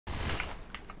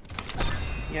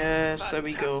Yes, there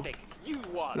we go.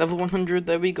 Level 100,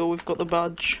 there we go, we've got the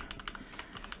badge.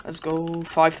 Let's go,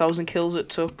 5,000 kills it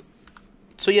took.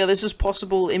 So yeah, this is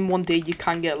possible. In one day you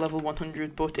can get level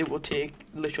 100, but it will take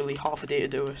literally half a day to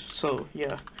do it. So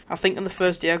yeah, I think in the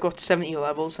first day I got 70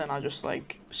 levels and I just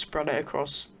like spread it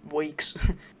across weeks.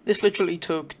 This literally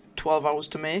took 12 hours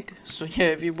to make. So yeah,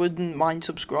 if you wouldn't mind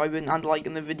subscribing and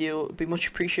liking the video, it'd be much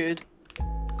appreciated.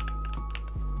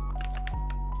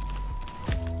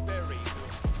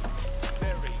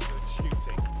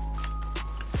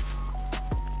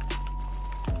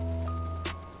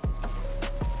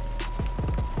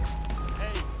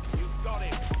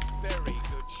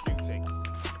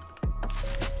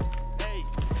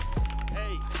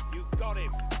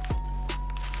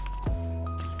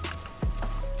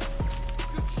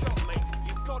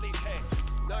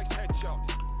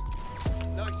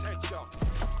 Nice headshot.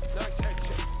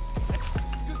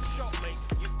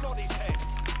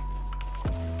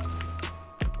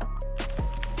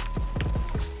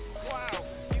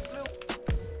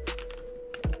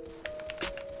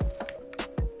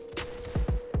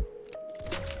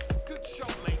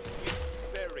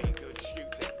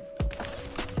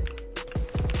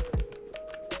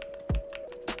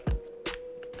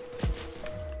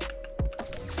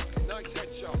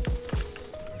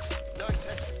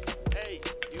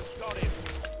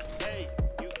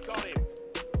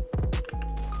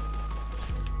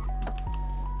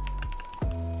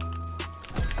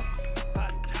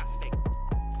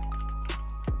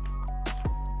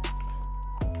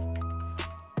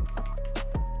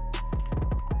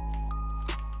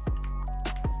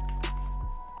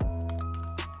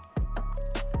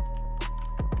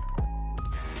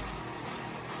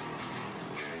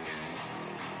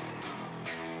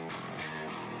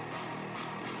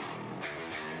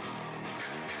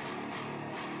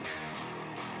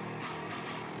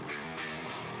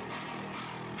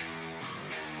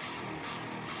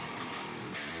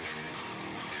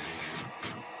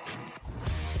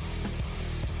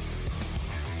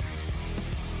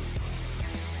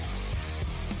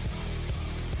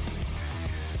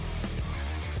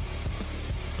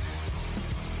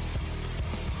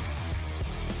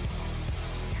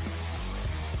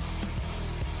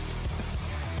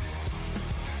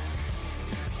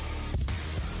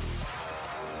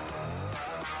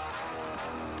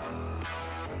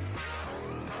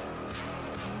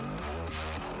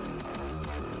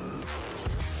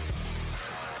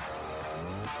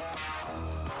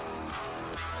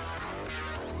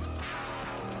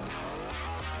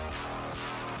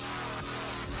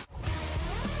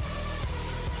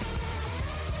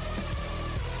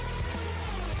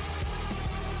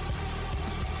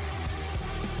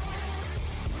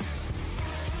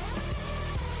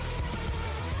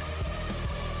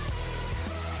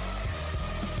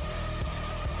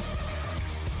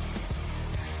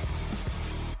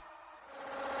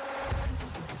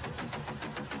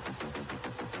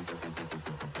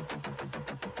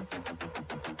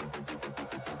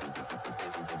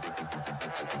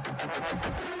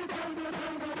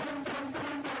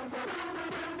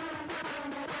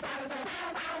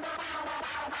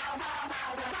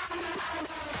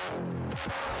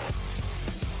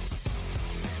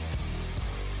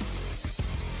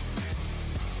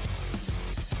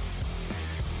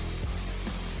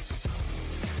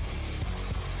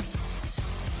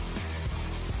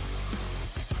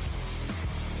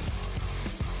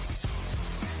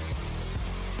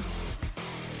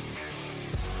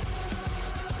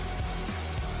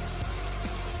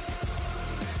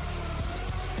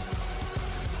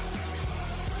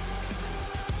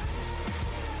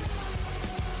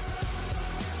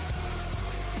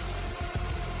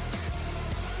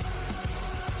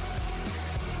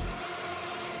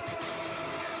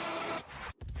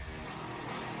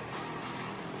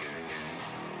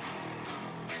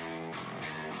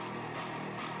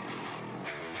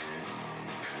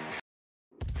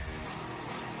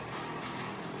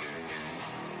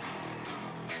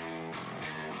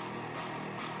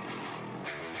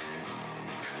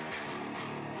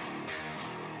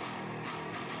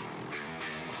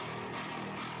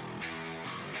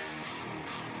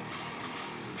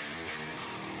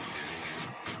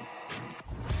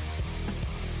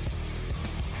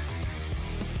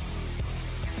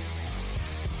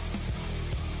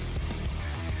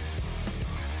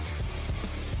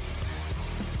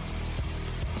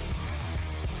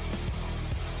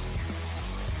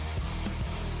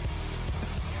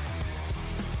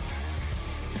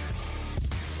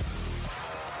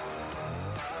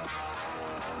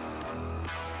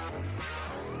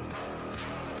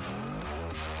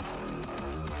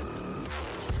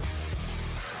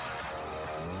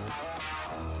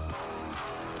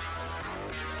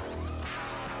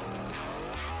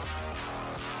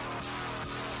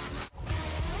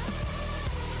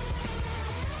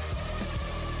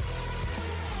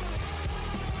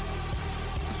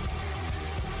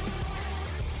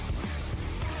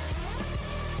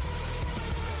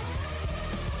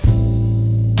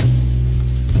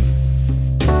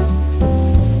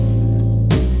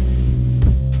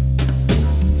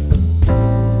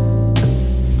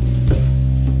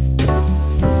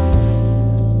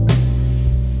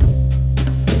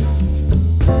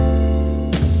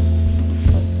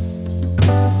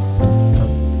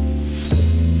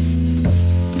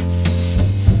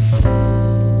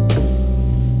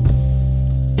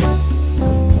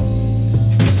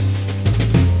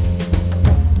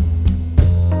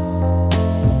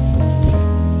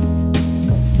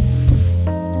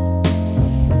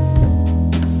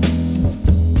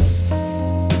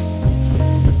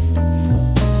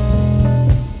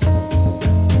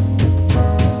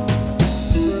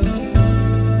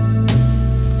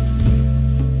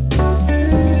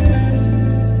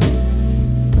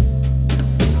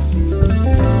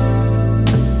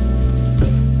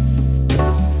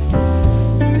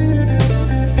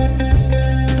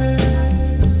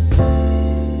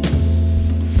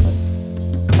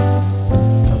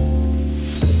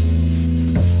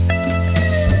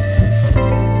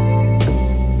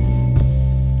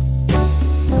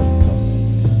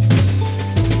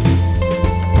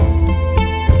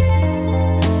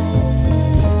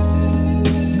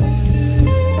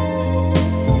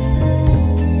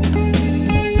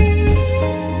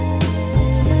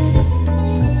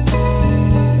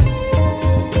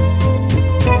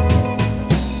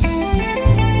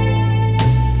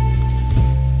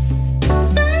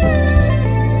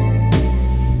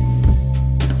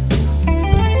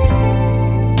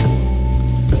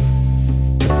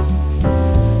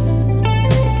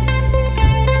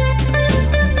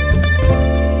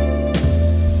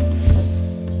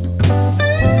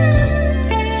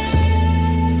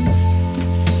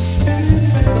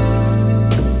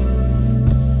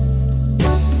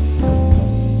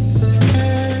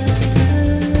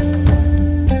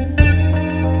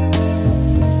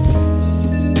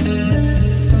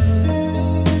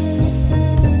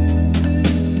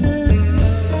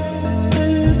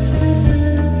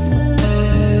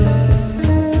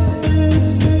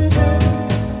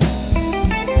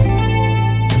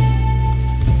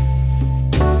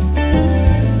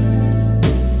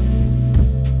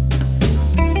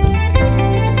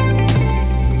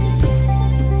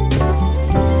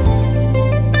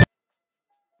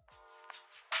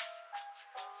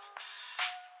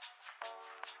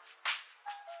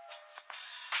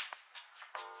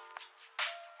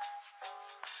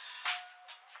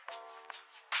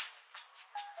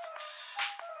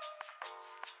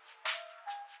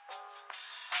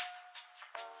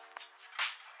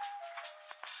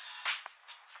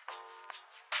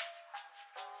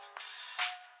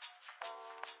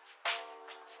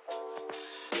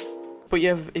 But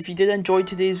yeah, if you did enjoy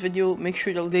today's video, make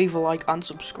sure to leave a like and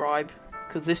subscribe,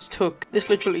 because this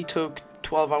literally took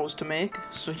 12 hours to make.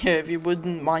 So yeah, if you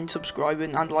wouldn't mind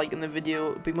subscribing and liking the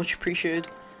video, it'd be much appreciated,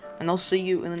 and I'll see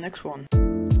you in the next one.